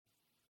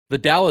The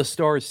Dallas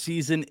Stars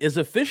season is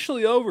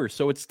officially over,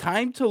 so it's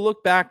time to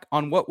look back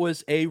on what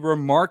was a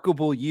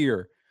remarkable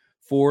year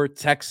for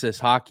Texas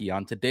hockey.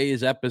 On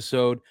today's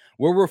episode,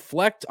 we'll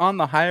reflect on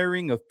the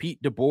hiring of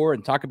Pete DeBoer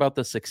and talk about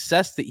the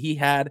success that he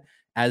had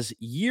as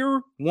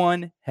year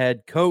one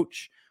head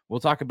coach.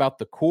 We'll talk about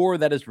the core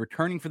that is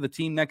returning for the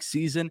team next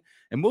season,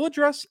 and we'll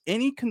address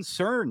any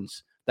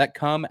concerns that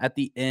come at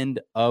the end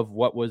of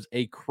what was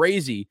a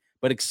crazy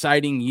but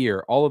exciting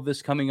year. All of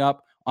this coming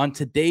up on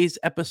today's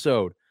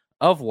episode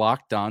of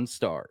Locked On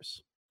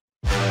Stars.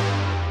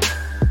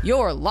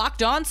 Your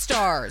Locked On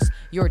Stars,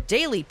 your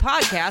daily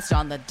podcast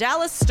on the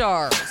Dallas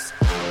Stars.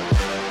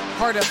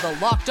 Part of the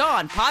Locked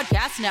On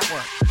Podcast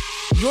Network.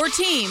 Your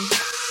team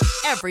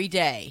every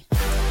day.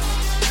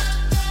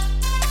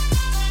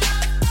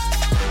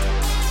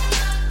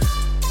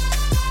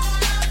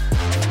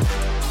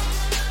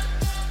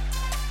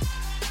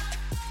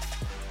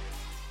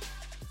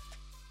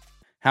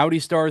 Howdy,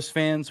 Stars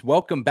fans.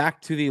 Welcome back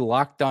to the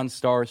Locked On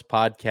Stars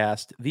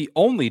podcast, the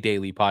only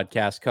daily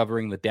podcast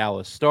covering the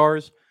Dallas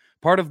Stars,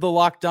 part of the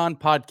Locked On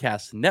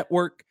Podcast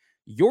Network,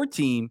 your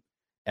team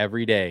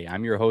every day.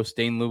 I'm your host,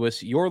 Dane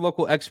Lewis, your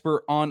local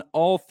expert on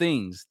all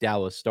things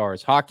Dallas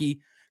Stars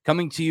hockey,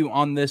 coming to you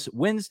on this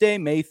Wednesday,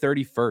 May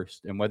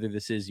 31st. And whether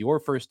this is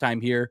your first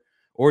time here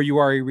or you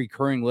are a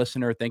recurring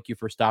listener, thank you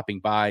for stopping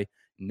by,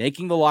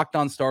 making the Locked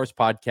On Stars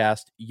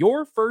podcast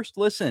your first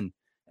listen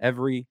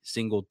every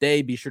single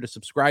day. Be sure to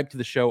subscribe to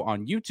the show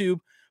on YouTube.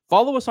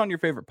 Follow us on your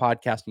favorite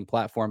podcasting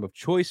platform of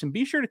choice, and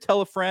be sure to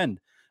tell a friend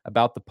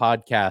about the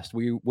podcast.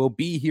 We will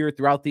be here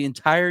throughout the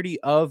entirety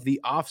of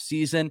the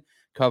offseason,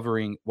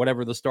 covering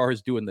whatever the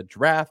Stars do in the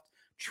draft,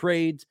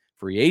 trades,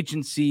 free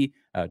agency,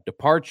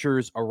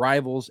 departures,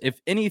 arrivals.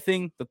 If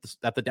anything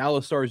that the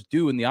Dallas Stars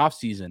do in the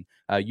offseason,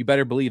 you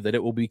better believe that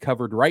it will be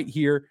covered right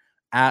here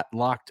at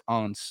Locked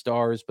On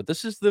Stars. But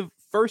this is the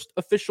first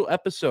official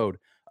episode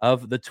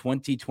of the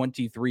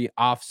 2023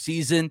 off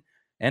season.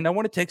 And I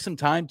want to take some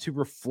time to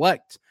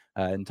reflect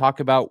and talk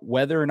about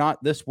whether or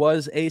not this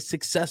was a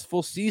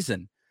successful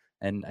season.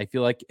 And I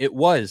feel like it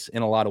was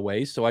in a lot of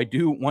ways. So I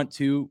do want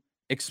to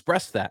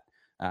express that.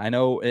 I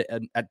know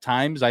at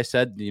times I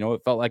said,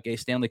 it felt like a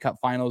Stanley Cup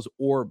Finals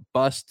or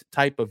bust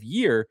type of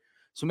year.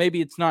 So maybe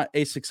it's not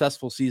a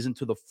successful season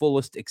to the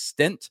fullest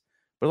extent,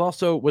 but it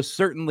also was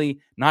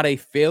certainly not a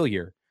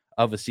failure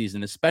of a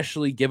season,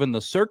 especially given the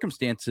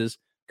circumstances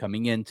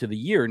coming into the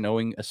year,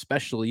 knowing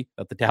especially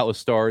that the Dallas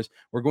Stars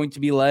were going to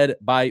be led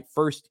by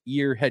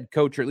first-year head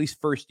coach, or at least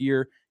first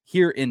year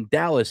here in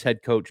Dallas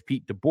head coach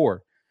Pete DeBoer.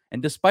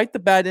 And despite the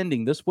bad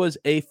ending, this was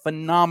a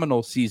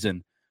phenomenal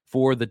season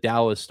for the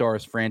Dallas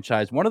Stars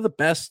franchise, one of the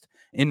best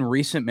in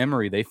recent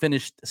memory. They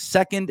finished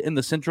second in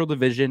the Central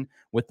Division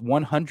with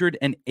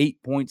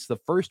 108 points, the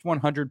first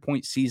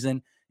 100-point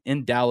season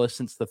in Dallas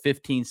since the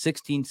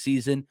 15-16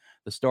 season.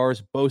 The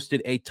Stars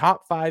boasted a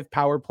top 5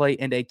 power play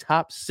and a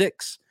top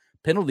 6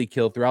 penalty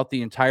kill throughout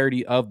the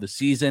entirety of the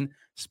season.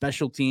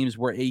 Special teams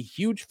were a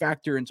huge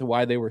factor into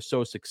why they were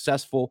so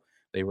successful.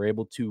 They were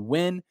able to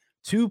win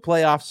 2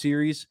 playoff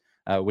series,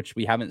 which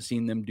we haven't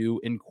seen them do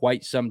in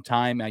quite some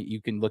time.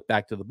 You can look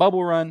back to the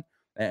bubble run,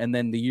 and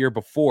then the year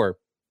before.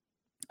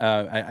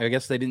 I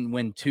guess they didn't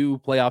win 2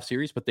 playoff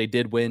series, but they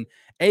did win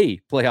a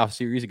playoff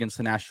series against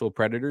the Nashville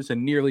Predators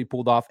and nearly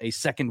pulled off a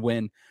second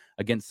win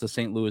against the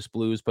St. Louis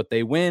Blues. But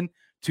they win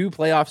 2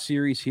 playoff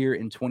series here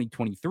in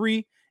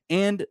 2023.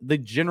 And the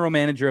general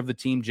manager of the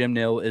team, Jim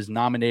Nill, is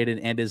nominated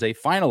and is a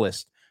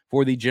finalist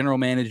for the General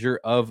Manager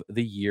of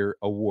the Year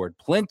award.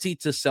 Plenty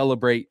to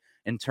celebrate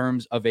in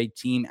terms of a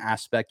team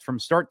aspect from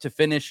start to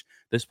finish.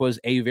 This was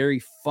a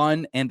very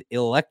fun and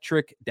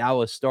electric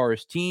Dallas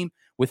Stars team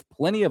with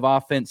plenty of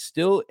offense,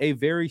 still a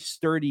very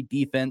sturdy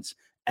defense,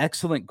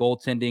 excellent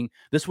goaltending.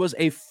 This was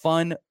a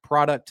fun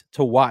product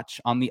to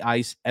watch on the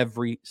ice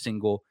every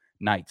single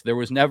night. There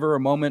was never a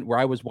moment where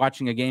I was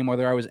watching a game,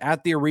 whether I was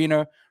at the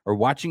arena or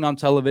watching on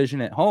television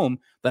at home,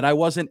 that I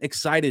wasn't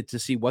excited to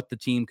see what the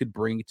team could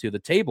bring to the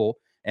table.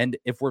 And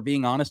if we're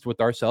being honest with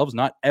ourselves,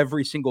 not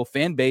every single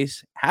fan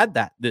base had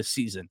that this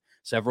season.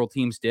 Several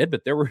teams did,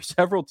 but there were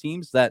several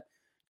teams that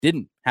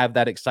didn't have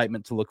that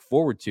excitement to look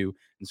forward to.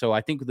 And so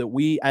I think that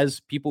we, as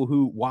people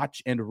who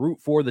watch and root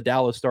for the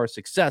Dallas Stars'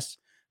 success,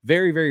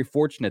 very, very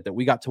fortunate that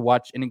we got to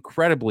watch an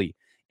incredibly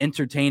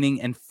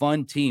entertaining and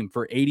fun team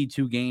for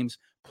 82 games,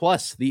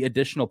 plus the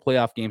additional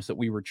playoff games that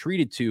we were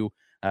treated to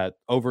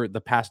over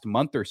the past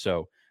month or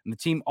so. And the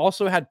team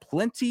also had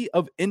plenty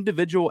of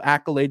individual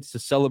accolades to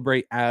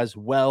celebrate as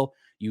well.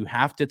 You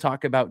have to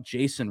talk about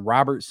Jason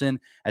Robertson,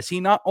 as he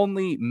not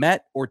only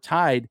met or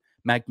tied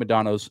Mike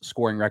Modano's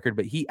scoring record,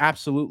 but he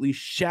absolutely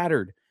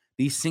shattered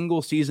the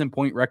single season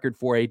point record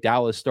for a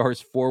Dallas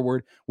Stars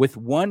forward with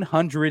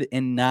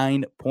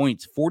 109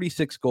 points,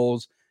 46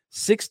 goals,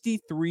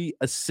 63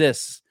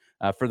 assists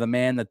for the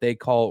man that they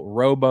call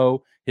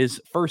Robo.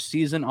 His first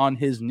season on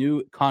his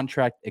new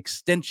contract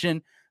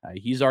extension.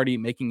 He's already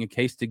making a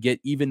case to get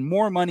even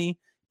more money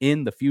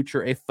in the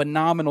future. A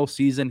phenomenal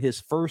season,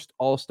 his first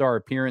All-Star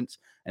appearance.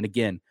 And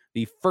again,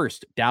 the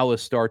first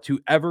Dallas Star to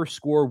ever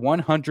score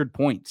 100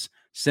 points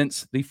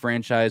since the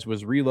franchise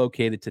was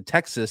relocated to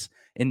Texas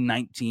in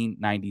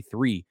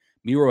 1993.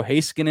 Miro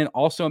Heiskanen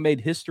also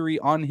made history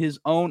on his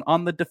own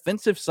on the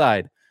defensive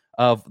side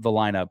of the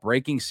lineup,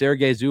 breaking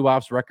Sergei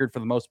Zubov's record for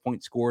the most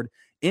points scored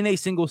in a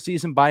single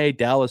season by a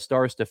Dallas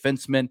Stars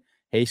defenseman.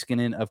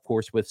 Heiskanen, of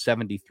course, with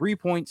 73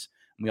 points.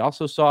 We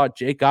also saw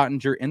Jake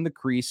Oettinger in the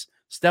crease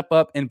step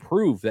up and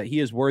prove that he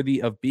is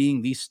worthy of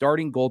being the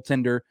starting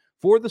goaltender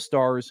for the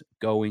Stars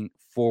going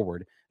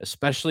forward.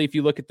 Especially if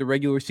you look at the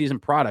regular season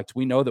product,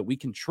 we know that we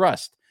can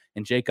trust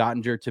in Jake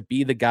Oettinger to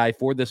be the guy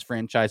for this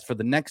franchise for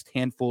the next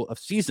handful of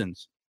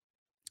seasons.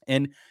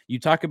 And you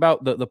talk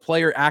about the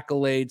player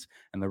accolades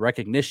and the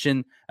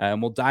recognition,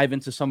 and we'll dive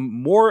into some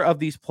more of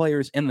these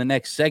players in the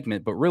next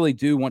segment, but really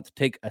do want to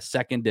take a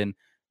second and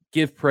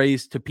give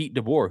praise to Pete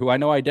DeBoer, who I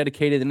know I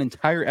dedicated an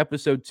entire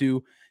episode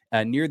to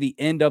near the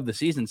end of the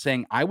season,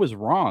 saying I was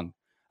wrong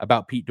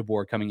about Pete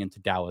DeBoer coming into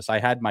Dallas. I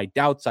had my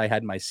doubts. I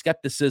had my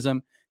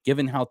skepticism,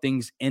 given how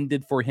things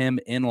ended for him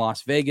in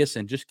Las Vegas,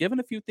 and just given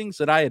a few things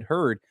that I had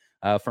heard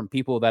from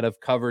people that have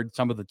covered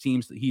some of the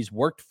teams that he's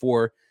worked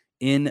for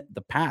in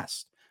the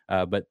past.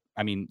 But,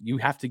 I mean, you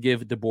have to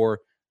give DeBoer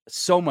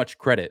so much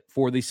credit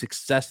for the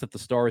success that the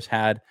Stars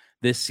had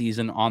this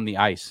season on the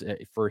ice,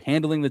 for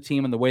handling the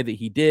team in the way that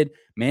he did,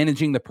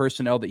 managing the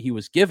personnel that he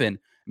was given.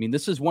 I mean,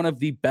 this is one of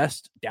the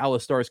best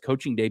Dallas Stars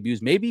coaching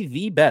debuts, maybe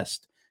the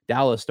best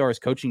Dallas Stars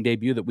coaching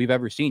debut that we've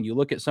ever seen. You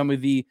look at some of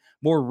the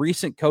more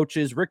recent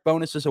coaches. Rick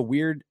Bowness is a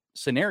weird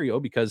scenario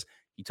because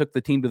he took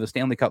the team to the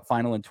Stanley Cup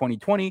final in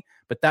 2020,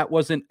 but that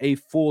wasn't a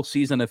full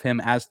season of him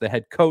as the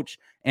head coach.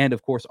 And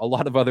of course, a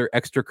lot of other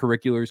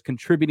extracurriculars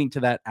contributing to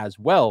that as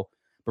well.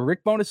 But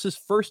Rick Bowness's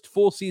first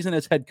full season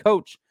as head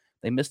coach,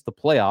 they missed the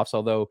playoffs,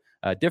 although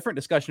a different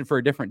discussion for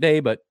a different day,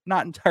 but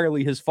not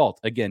entirely his fault.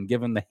 Again,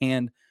 given the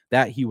hand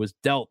that he was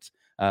dealt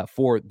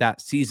for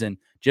that season.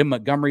 Jim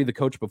Montgomery, the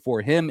coach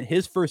before him,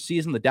 his first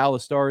season, the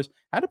Dallas Stars,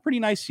 had a pretty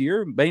nice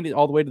year, made it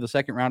all the way to the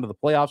second round of the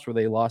playoffs where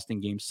they lost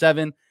in Game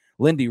 7.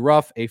 Lindy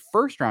Ruff, a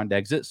first-round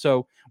exit.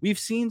 So we've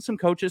seen some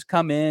coaches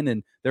come in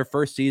and their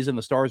first season,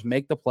 the Stars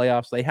make the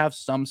playoffs. They have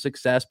some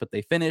success, but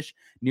they finish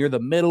near the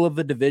middle of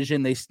the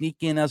division. They sneak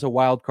in as a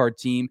wild card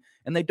team,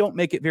 and they don't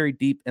make it very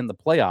deep in the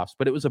playoffs.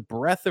 But it was a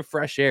breath of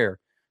fresh air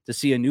to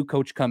see a new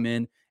coach come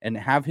in and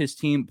have his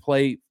team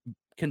play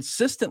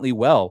consistently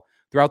well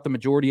throughout the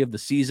majority of the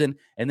season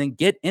and then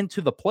get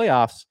into the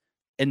playoffs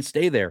and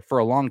stay there for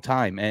a long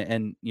time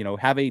and you know,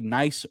 have a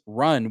nice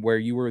run where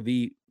you were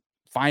the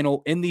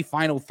final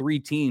 3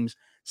 teams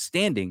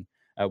standing,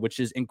 which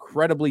is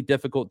incredibly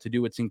difficult to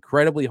do. It's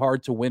incredibly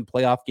hard to win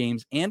playoff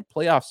games and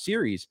playoff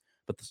series,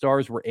 but the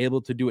Stars were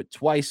able to do it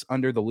twice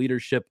under the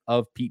leadership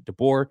of Pete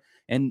DeBoer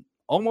and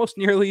almost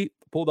nearly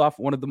pulled off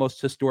one of the most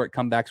historic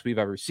comebacks we've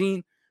ever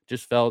seen.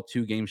 Just fell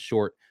 2 games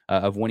short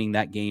of winning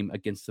that game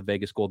against the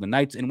Vegas Golden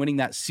Knights and winning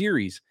that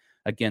series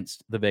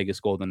against the Vegas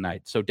Golden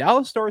Knights. So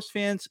Dallas Stars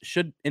fans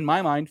should, in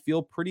my mind,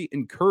 feel pretty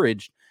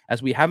encouraged,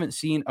 as we haven't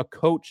seen a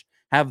coach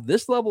have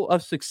this level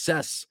of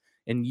success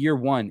in year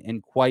one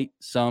in quite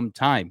some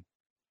time.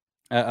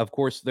 Of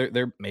course,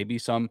 there may be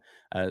some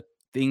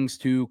things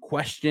to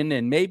question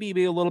and maybe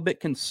be a little bit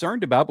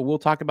concerned about, but we'll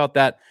talk about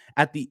that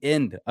at the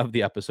end of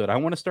the episode. I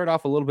want to start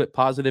off a little bit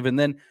positive and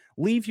then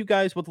leave you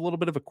guys with a little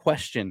bit of a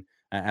question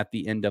at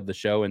the end of the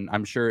show. And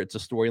I'm sure it's a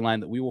storyline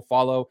that we will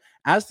follow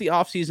as the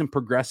offseason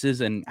progresses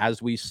and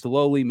as we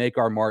slowly make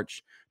our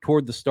march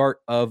toward the start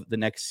of the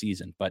next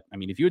season. But I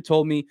mean, if you had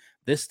told me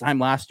this time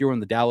last year when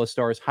the Dallas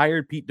Stars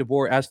hired Pete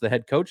DeBoer as the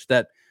head coach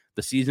that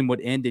the season would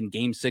end in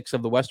Game 6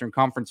 of the Western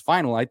Conference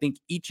Final, I think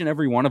each and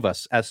every one of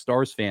us as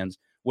Stars fans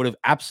would have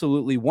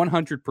absolutely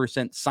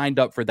 100% signed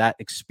up for that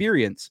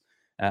experience.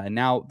 And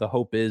now the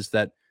hope is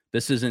that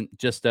this isn't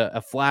just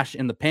a flash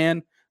in the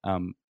pan,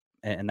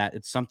 and that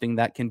it's something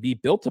that can be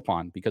built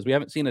upon, because we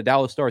haven't seen a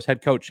Dallas Stars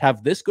head coach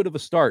have this good of a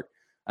start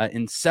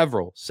in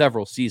several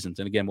seasons.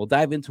 And again, we'll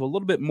dive into a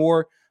little bit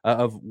more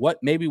of what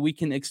maybe we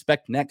can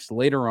expect next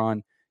later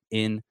on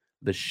in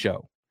the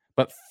show.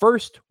 But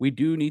first, we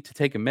do need to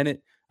take a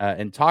minute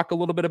and talk a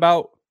little bit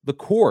about the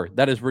core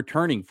that is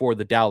returning for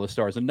the Dallas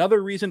Stars.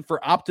 Another reason for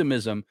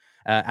optimism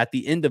at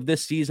the end of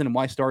this season, and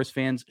why Stars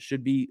fans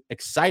should be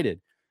excited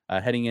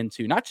heading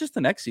into not just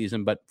the next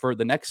season, but for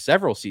the next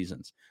several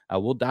seasons.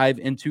 We'll dive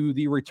into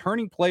the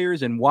returning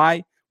players and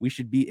why we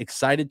should be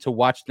excited to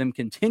watch them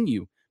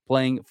continue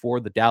playing for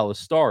the Dallas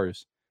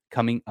Stars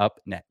coming up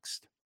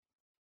next.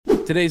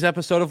 Today's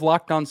episode of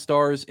Locked On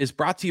Stars is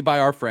brought to you by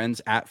our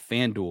friends at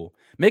FanDuel.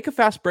 Make a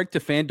fast break to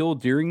FanDuel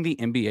during the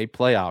NBA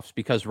playoffs,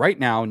 because right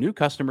now, new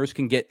customers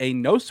can get a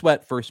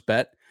no-sweat first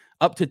bet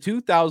up to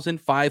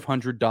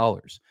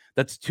 $2,500.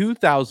 That's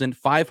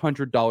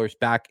 $2,500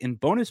 back in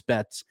bonus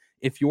bets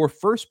if your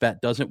first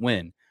bet doesn't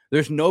win.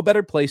 There's no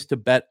better place to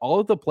bet all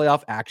of the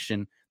playoff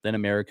action than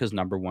America's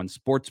 #1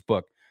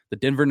 sportsbook. The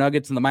Denver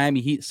Nuggets and the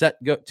Miami Heat set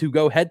to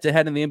go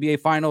head-to-head in the NBA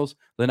Finals.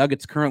 The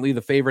Nuggets currently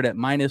the favorite at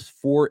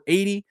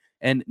 -480,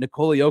 and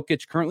Nikola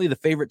Jokic currently the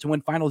favorite to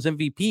win Finals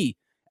MVP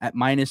at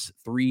minus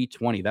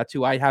 320. That's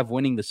who I have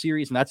winning the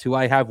series, and that's who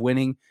I have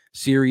winning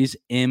series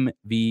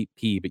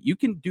MVP. But you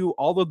can do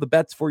all of the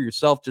bets for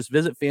yourself. Just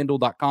visit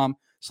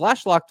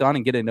FanDuel.com/lockedon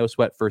and get a no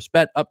sweat first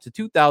bet up to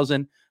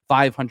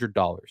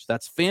 $2,500.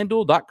 That's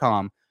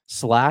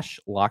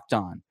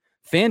FanDuel.com/lockedon.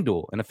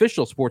 FanDuel, an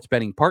official sports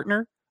betting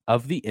partner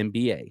of the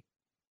NBA.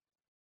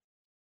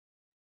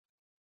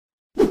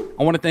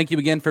 I want to thank you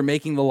again for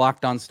making the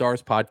Locked On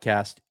Stars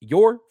podcast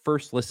your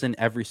first listen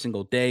every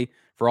single day.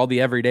 For all the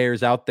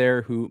everydayers out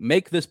there who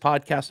make this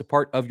podcast a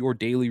part of your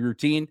daily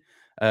routine,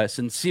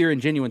 sincere and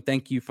genuine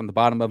thank you from the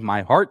bottom of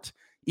my heart.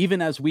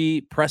 Even as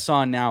we press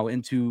on now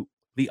into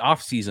the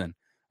off season,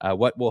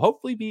 what will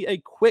hopefully be a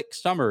quick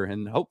summer,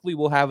 and hopefully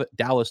we'll have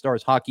Dallas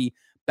Stars hockey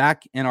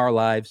back in our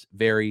lives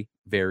very,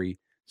 very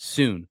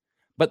soon.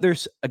 But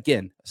there's,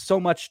 again, so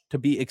much to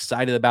be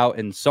excited about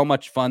and so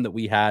much fun that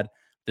we had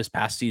this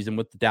past season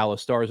with the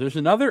Dallas Stars. There's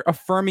another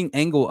affirming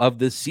angle of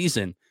this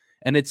season,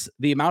 and it's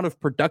the amount of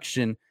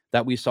production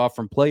that we saw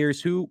from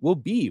players who will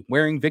be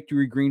wearing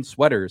victory green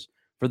sweaters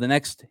for the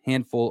next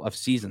handful of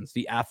seasons.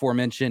 The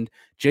aforementioned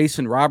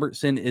Jason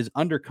Robertson is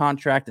under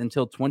contract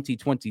until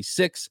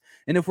 2026,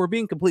 and if we're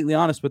being completely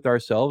honest with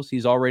ourselves,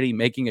 he's already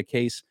making a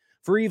case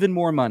for even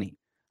more money.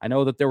 I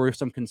know that there were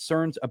some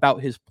concerns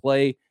about his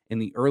play in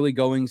the early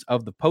goings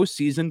of the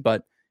postseason,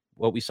 but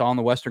what we saw in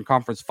the Western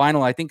Conference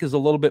Final, I think, is a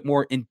little bit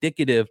more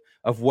indicative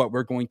of what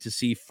we're going to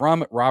see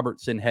from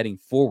Robertson heading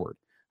forward.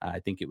 I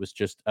think it was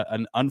just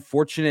an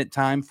unfortunate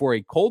time for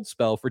a cold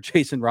spell for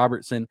Jason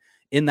Robertson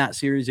in that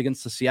series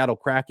against the Seattle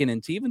Kraken,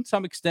 and to even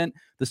some extent,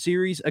 the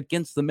series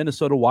against the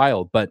Minnesota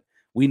Wild. But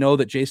we know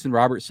that Jason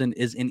Robertson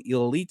is an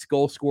elite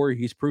goal scorer.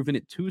 He's proven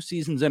it 2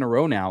 seasons in a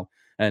row now,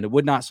 and it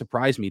would not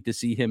surprise me to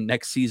see him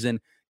next season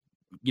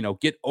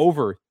get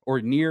over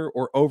or near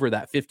or over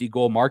that 50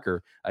 goal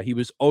marker. He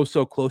was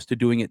so close to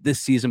doing it this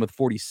season with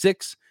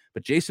 46.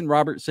 But Jason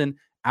Robertson,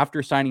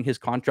 after signing his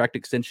contract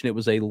extension, it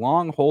was a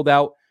long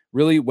holdout,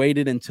 really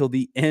waited until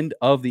the end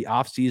of the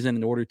offseason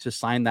in order to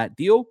sign that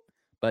deal.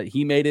 But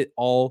he made it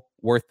all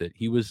worth it.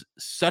 He was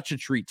such a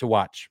treat to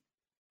watch.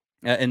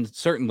 And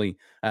certainly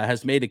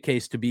has made a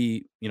case to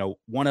be,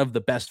 one of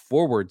the best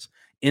forwards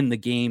in the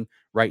game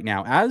right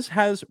now, as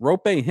has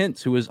Roope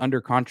Hintz, who is under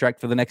contract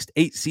for the next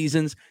 8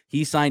 seasons.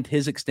 He signed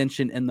his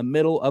extension in the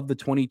middle of the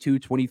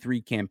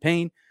 22-23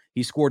 campaign.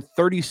 He scored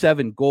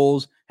 37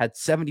 goals, had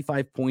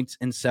 75 points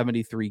in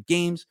 73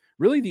 games.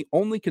 Really, the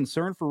only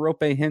concern for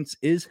Roope Hintz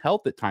is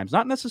health at times.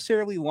 Not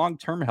necessarily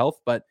long-term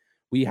health, but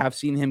we have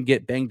seen him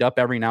get banged up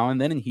every now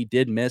and then, and he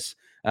did miss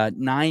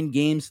 9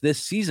 games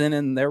this season,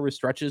 and there were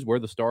stretches where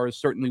the Stars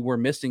certainly were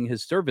missing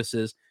his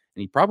services,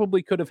 and he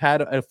probably could have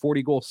had a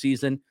 40-goal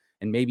season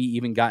and maybe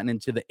even gotten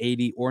into the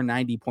 80 or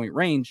 90-point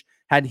range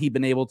had he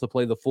been able to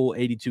play the full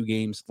 82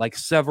 games like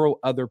several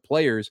other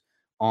players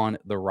on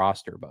the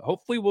roster. But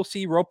hopefully we'll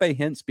see Roope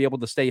Hintz be able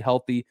to stay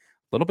healthy a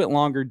little bit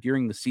longer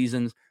during the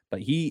seasons, but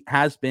he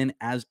has been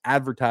as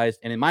advertised,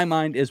 and in my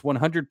mind is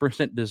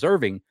 100%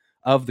 deserving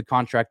of the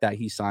contract that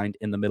he signed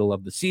in the middle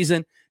of the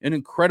season. An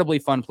incredibly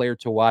fun player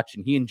to watch,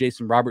 and he and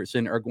Jason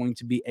Robertson are going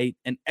to be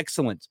an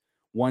excellent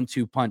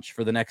 1-2 punch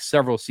for the next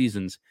several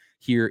seasons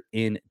here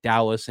in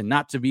Dallas. And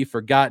not to be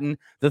forgotten,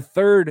 the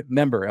third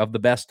member of the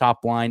best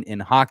top line in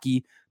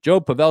hockey,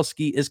 Joe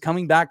Pavelski, is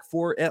coming back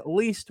for at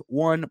least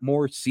one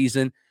more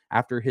season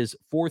after his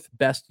 4th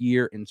best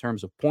year in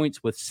terms of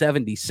points with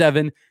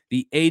 77.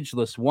 The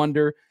ageless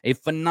wonder, a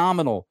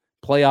phenomenal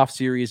playoff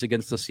series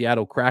against the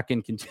Seattle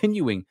Kraken,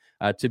 continuing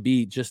to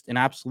be just an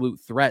absolute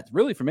threat,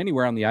 really from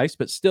anywhere on the ice,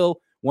 but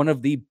still one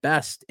of the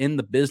best in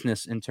the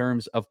business in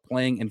terms of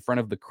playing in front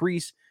of the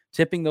crease,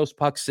 tipping those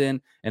pucks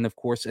in, and of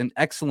course, an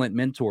excellent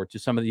mentor to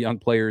some of the young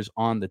players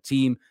on the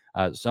team,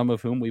 some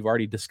of whom we've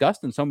already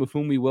discussed and some of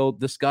whom we will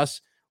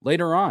discuss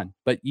later on.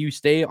 But you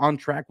stay on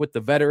track with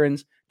the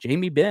veterans.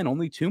 Jamie Benn,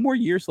 only 2 more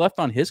years left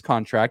on his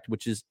contract,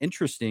 which is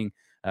interesting.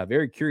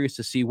 Very curious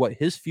to see what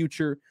his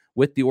future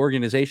with the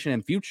organization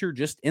and future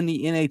just in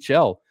the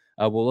NHL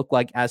will look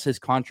like as his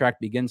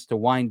contract begins to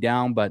wind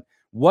down. But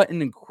what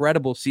an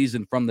incredible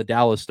season from the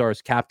Dallas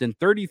Stars captain.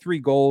 33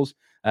 goals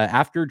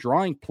after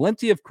drawing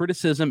plenty of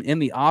criticism in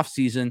the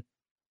offseason.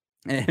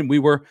 And we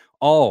were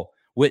all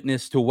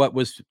witness to what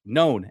was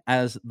known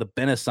as the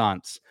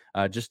Benaissance.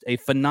 Just a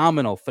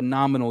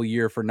phenomenal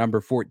year for number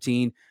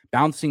 14,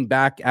 bouncing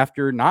back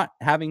after not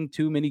having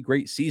too many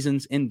great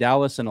seasons in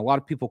Dallas, and a lot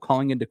of people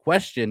calling into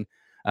question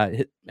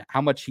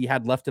how much he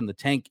had left in the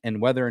tank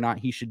and whether or not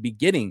he should be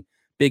getting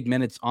big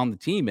minutes on the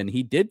team. And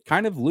he did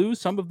kind of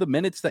lose some of the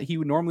minutes that he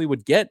normally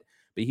would get,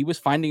 but he was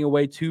finding a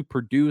way to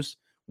produce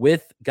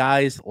with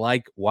guys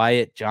like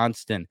Wyatt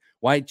Johnston.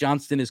 Wyatt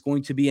Johnston is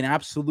going to be an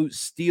absolute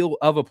steal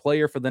of a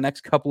player for the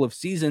next couple of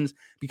seasons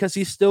because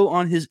he's still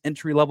on his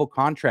entry-level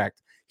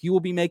contract. He will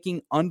be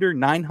making under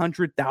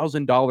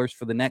 $900,000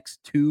 for the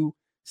next 2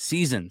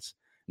 seasons.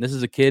 And this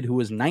is a kid who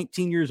was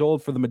 19 years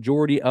old for the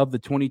majority of the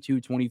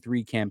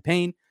 22-23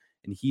 campaign,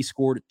 and he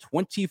scored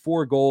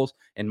 24 goals.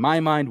 In my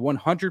mind,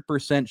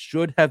 100%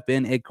 should have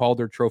been a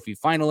Calder Trophy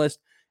finalist.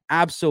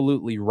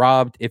 absolutely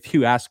robbed, if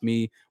you ask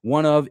me.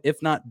 One of,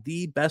 if not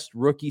the best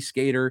rookie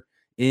skater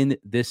in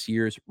this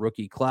year's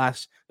rookie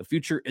class. The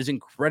future is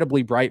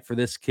incredibly bright for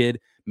this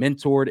kid,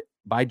 mentored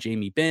by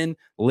Jamie Benn,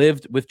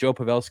 lived with Joe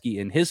Pavelski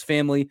and his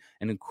family,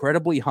 an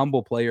incredibly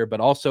humble player, but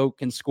also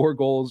can score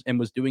goals and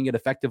was doing it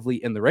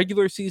effectively in the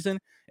regular season,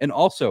 and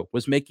also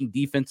was making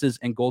defenses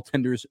and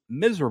goaltenders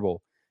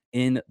miserable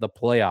in the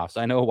playoffs.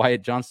 I know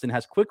Wyatt Johnston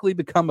has quickly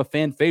become a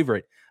fan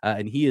favorite,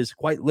 and he is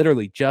quite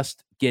literally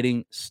just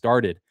getting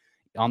started.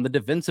 On the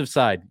defensive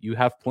side, you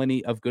have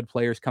plenty of good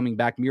players coming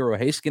back. Miro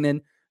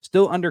Heiskanen,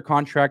 still under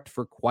contract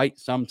for quite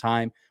some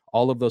time.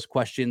 All of those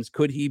questions.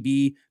 Could he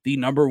be the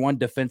number one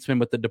defenseman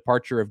with the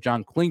departure of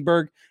John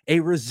Klingberg?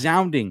 A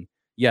resounding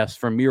yes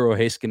from Miro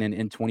Heiskanen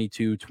in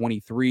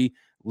 22-23,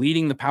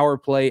 leading the power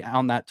play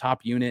on that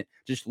top unit,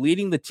 just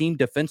leading the team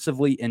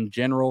defensively in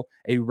general.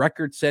 A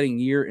record-setting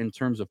year in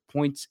terms of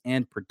points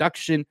and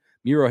production.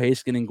 Miro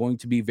Heiskanen going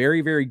to be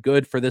very, very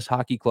good for this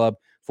hockey club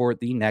for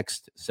the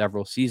next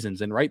several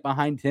seasons. And right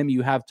behind him,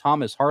 you have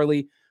Thomas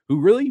Harley, who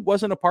really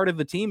wasn't a part of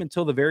the team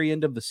until the very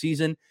end of the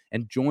season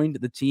and joined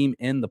the team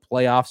in the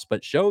playoffs,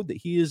 but showed that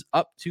he is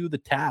up to the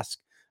task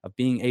of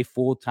being a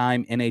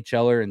full-time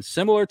NHLer. And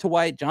similar to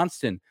Wyatt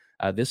Johnston,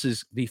 this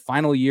is the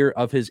final year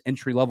of his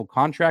entry-level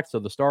contract, so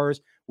the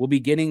Stars will be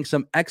getting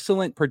some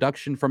excellent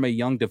production from a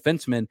young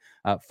defenseman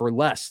for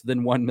less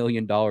than $1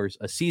 million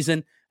a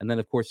season. And then,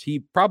 of course, he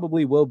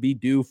probably will be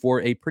due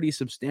for a pretty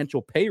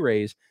substantial pay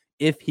raise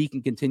if he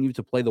can continue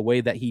to play the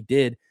way that he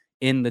did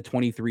in the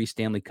 23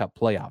 Stanley Cup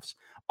playoffs.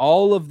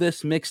 All of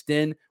this mixed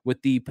in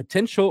with the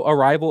potential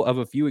arrival of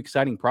a few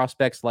exciting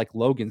prospects like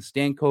Logan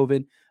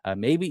Stankoven,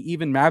 maybe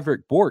even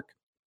Maverick Bourque.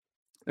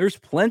 There's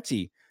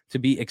plenty to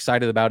be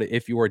excited about it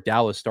if you're a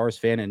Dallas Stars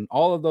fan, and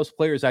all of those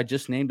players I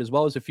just named, as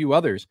well as a few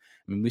others.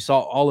 I mean, we saw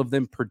all of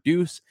them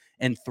produce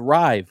and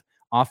thrive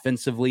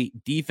offensively,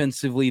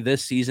 defensively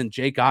this season.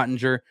 Jake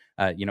Ottinger,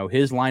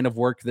 his line of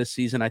work this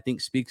season, I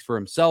think, speaks for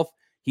himself.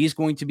 He's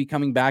going to be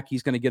coming back.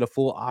 He's going to get a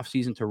full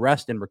offseason to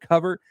rest and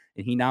recover,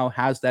 and he now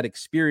has that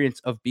experience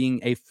of being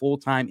a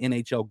full-time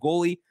NHL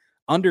goalie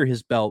under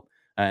his belt,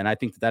 and I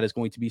think that is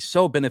going to be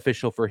so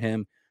beneficial for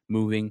him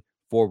moving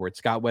forward.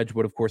 Scott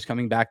Wedgwood, of course,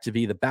 coming back to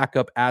be the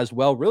backup as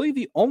well. Really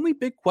the only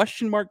big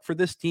question mark for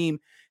this team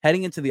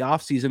heading into the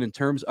offseason in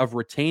terms of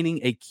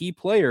retaining a key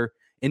player,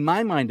 in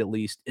my mind at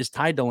least, is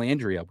Ty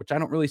Dellandrea, which I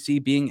don't really see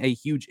being a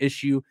huge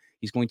issue.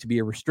 He's going to be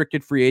a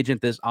restricted free agent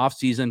this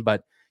offseason,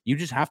 but you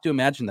just have to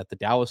imagine that the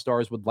Dallas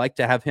Stars would like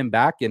to have him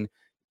back, and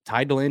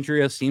Ty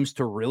Dellandrea seems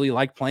to really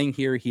like playing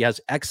here. He has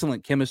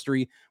excellent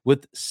chemistry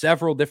with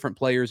several different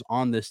players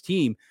on this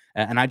team,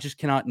 and I just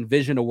cannot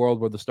envision a world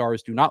where the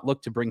Stars do not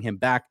look to bring him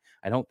back.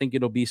 I don't think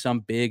it'll be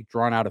some big,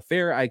 drawn-out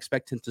affair. I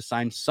expect him to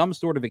sign some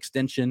sort of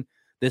extension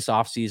this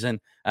offseason,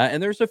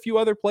 and there's a few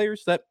other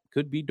players that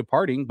could be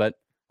departing, but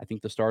I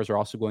think the Stars are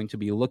also going to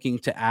be looking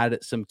to add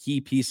some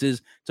key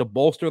pieces to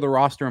bolster the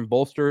roster and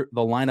bolster the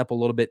lineup a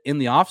little bit in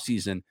the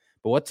offseason.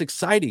 But what's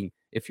exciting,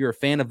 if you're a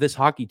fan of this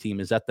hockey team,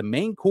 is that the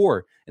main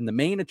core and the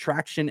main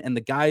attraction and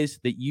the guys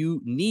that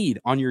you need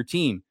on your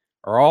team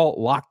are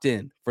all locked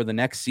in for the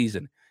next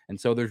season.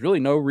 And so there's really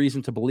no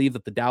reason to believe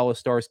that the Dallas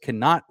Stars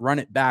cannot run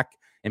it back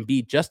and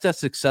be just as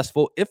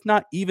successful, if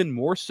not even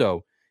more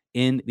so,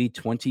 in the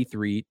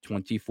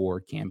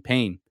 23-24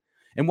 campaign.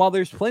 And while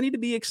there's plenty to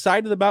be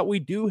excited about, we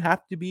do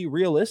have to be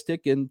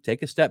realistic and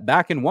take a step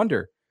back and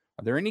wonder,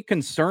 are there any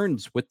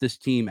concerns with this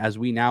team as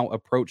we now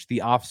approach the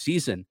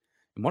offseason?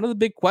 And one of the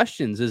big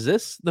questions, is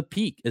this the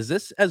peak? Is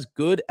this as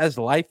good as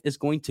life is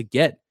going to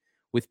get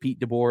with Pete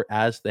DeBoer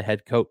as the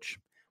head coach?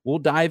 We'll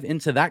dive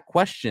into that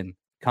question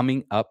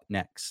coming up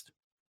next.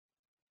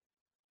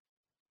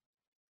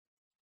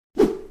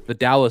 The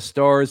Dallas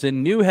Stars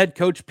and new head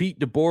coach Pete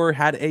DeBoer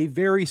had a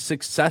very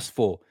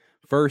successful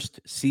first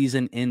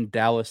season in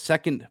Dallas,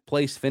 second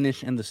place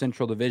finish in the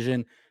Central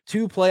Division,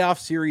 2 playoff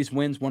series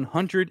wins,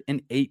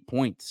 108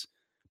 points.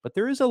 But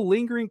there is a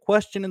lingering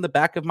question in the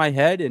back of my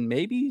head, and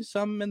maybe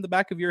some in the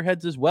back of your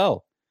heads as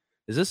well.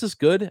 Is this as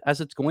good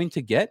as it's going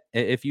to get?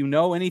 If you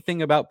know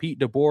anything about Pete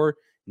DeBoer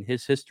and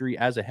his history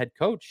as a head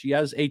coach, he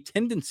has a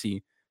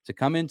tendency to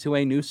come into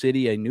a new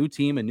city, a new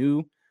team, a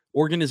new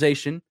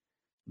organization,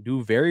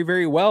 do very,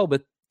 very well,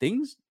 but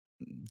things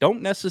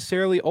don't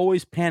necessarily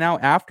always pan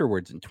out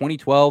afterwards. In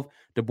 2012,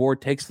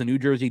 DeBoer takes the New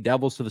Jersey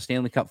Devils to the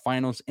Stanley Cup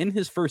Finals in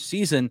his first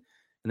season,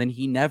 and then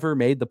he never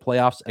made the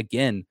playoffs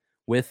again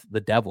with the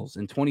Devils.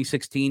 In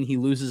 2016, he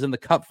loses in the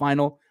Cup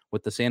final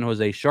with the San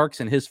Jose Sharks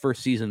in his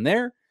first season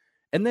there.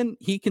 And then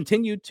he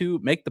continued to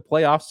make the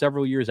playoffs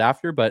several years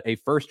after, but a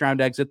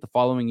first-round exit the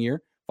following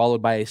year,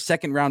 followed by a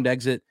second-round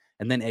exit,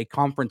 and then a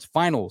conference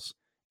finals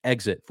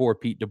exit for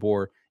Pete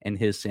DeBoer and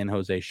his San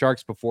Jose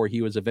Sharks before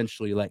he was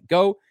eventually let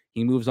go.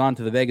 He moves on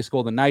to the Vegas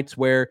Golden Knights,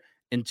 where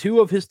in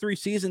 2 of his 3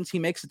 seasons, he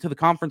makes it to the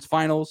conference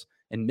finals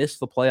and missed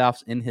the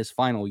playoffs in his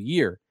final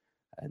year.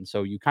 And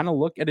so you kind of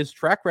look at his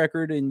track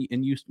record and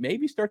you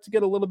maybe start to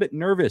get a little bit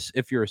nervous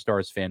if you're a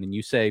Stars fan and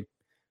you say,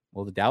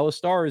 well, the Dallas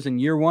Stars in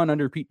year 1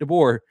 under Pete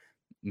DeBoer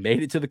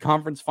made it to the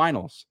conference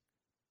finals.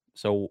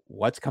 So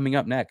what's coming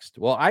up next?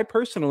 Well, I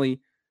personally,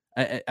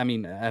 I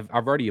mean, I've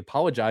already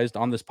apologized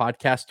on this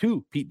podcast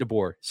to Pete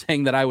DeBoer,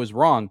 saying that I was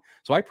wrong.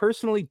 So I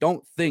personally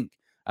don't think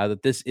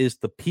that this is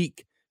the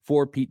peak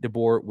for Pete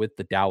DeBoer with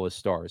the Dallas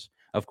Stars.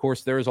 Of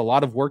course, there is a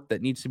lot of work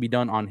that needs to be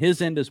done on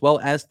his end as well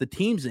as the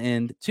team's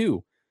end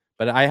too.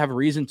 But I have a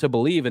reason to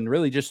believe, and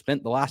really just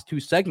spent the last two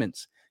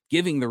segments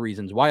giving the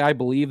reasons why I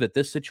believe that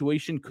this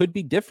situation could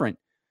be different.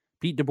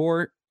 Pete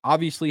DeBoer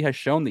obviously has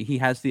shown that he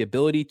has the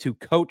ability to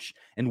coach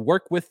and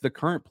work with the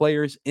current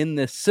players in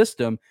this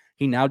system.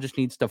 He now just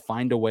needs to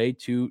find a way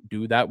to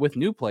do that with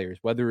new players,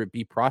 whether it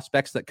be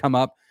prospects that come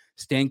up,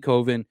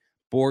 Stankoven,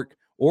 Bork,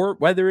 or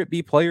whether it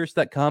be players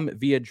that come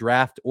via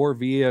draft or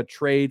via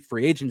trade,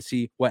 free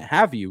agency, what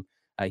have you.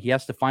 He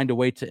has to find a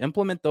way to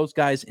implement those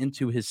guys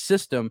into his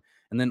system,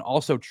 and then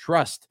also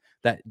trust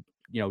that,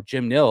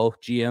 Jim Nill,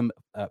 GM,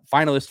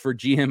 finalist for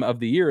GM of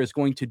the year, is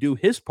going to do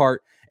his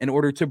part in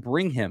order to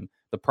bring him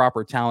the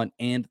proper talent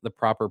and the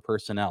proper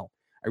personnel.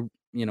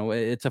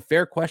 It's a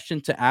fair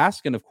question to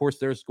ask. And of course,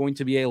 there's going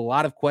to be a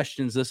lot of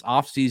questions this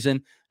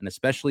offseason. And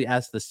especially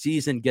as the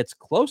season gets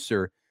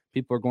closer,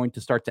 people are going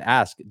to start to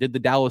ask, did the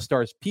Dallas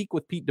Stars peak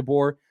with Pete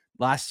DeBoer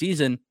last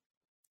season?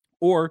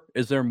 Or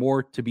is there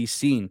more to be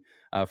seen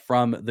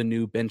from the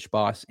new bench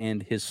boss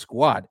and his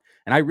squad?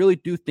 And I really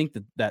do think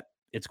that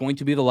it's going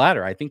to be the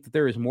latter. I think that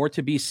there is more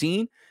to be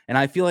seen. And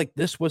I feel like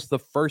this was the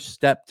first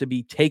step to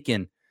be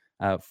taken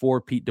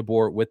for Pete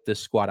DeBoer with this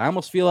squad. I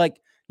almost feel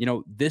like,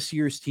 this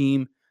year's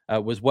team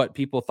was what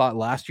people thought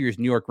last year's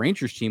New York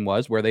Rangers team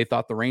was, where they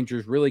thought the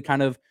Rangers really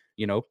kind of,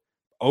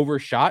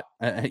 overshot,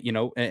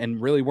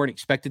 and really weren't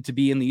expected to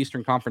be in the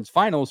Eastern Conference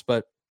Finals,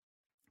 but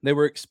they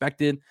were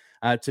expected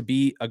to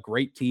be a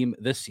great team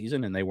this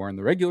season, and they were in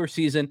the regular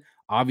season.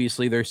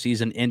 Obviously, their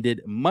season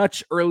ended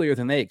much earlier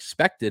than they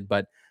expected,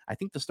 but I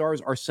think the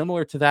Stars are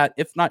similar to that,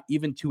 if not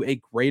even to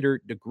a greater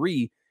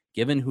degree,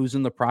 given who's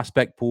in the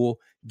prospect pool,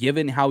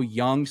 given how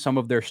young some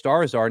of their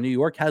stars are. New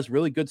York has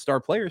really good star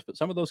players, but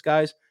some of those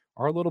guys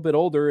are a little bit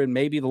older, and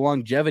maybe the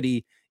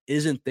longevity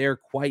isn't there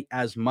quite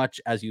as much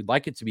as you'd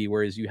like it to be,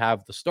 whereas you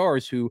have the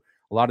Stars, who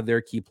a lot of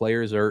their key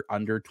players are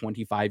under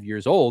 25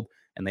 years old,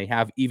 and they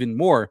have even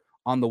more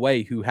on the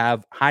way who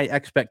have high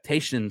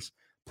expectations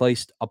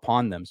placed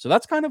upon them. So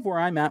that's kind of where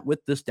I'm at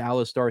with this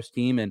Dallas Stars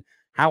team and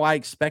how I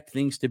expect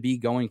things to be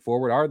going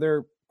forward. Are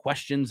there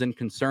questions and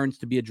concerns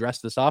to be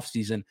addressed this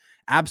offseason?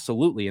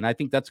 Absolutely. And I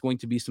think that's going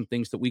to be some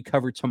things that we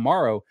cover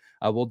tomorrow.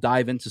 We'll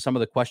dive into some of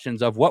the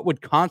questions of what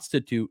would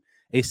constitute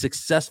a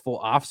successful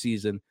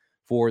offseason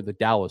for the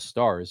Dallas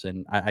Stars.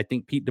 And I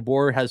think Pete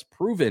DeBoer has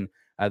proven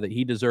that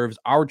he deserves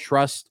our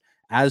trust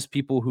as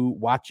people who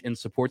watch and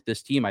support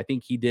this team. I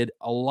think he did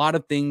a lot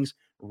of things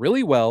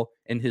really well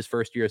in his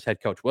first year as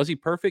head coach. Was he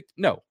perfect?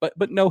 No,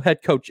 but no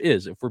head coach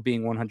is, if we're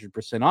being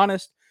 100%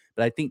 honest.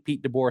 But I think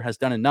Pete DeBoer has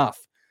done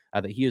enough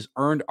that he has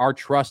earned our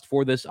trust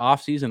for this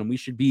offseason, and we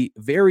should be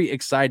very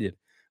excited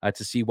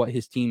to see what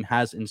his team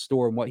has in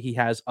store and what he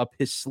has up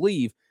his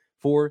sleeve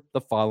for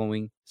the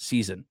following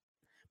season.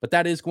 But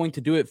that is going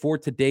to do it for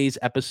today's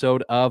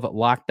episode of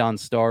Locked On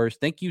Stars.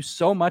 Thank you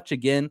so much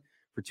again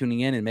for tuning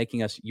in and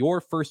making us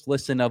your first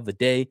listen of the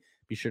day.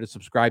 Be sure to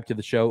subscribe to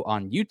the show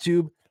on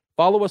YouTube.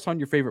 Follow us on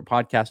your favorite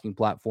podcasting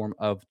platform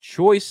of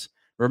choice.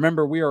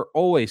 Remember, we are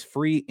always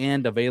free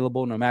and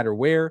available no matter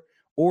where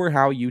or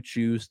how you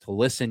choose to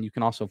listen. You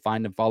can also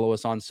find and follow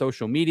us on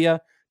social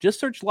media. Just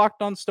search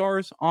Locked On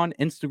Stars on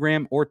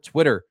Instagram or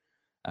Twitter.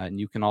 And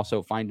you can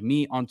also find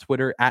me on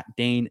Twitter at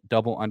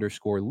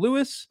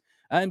Dane_Lewis.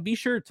 And be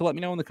sure to let me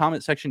know in the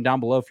comment section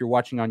down below, if you're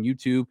watching on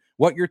YouTube,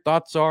 what your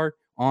thoughts are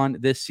on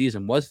this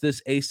season. Was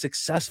this a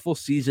successful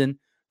season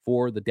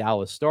for the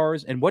Dallas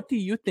Stars? And what do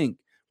you think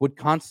would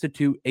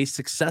constitute a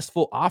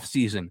successful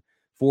offseason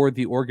for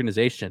the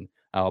organization?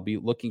 I'll be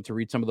looking to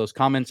read some of those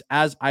comments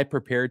as I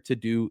prepare to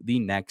do the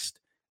next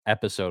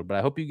episode. But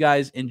I hope you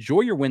guys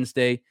enjoy your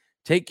Wednesday.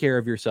 Take care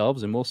of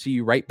yourselves, and we'll see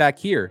you right back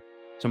here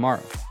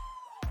tomorrow.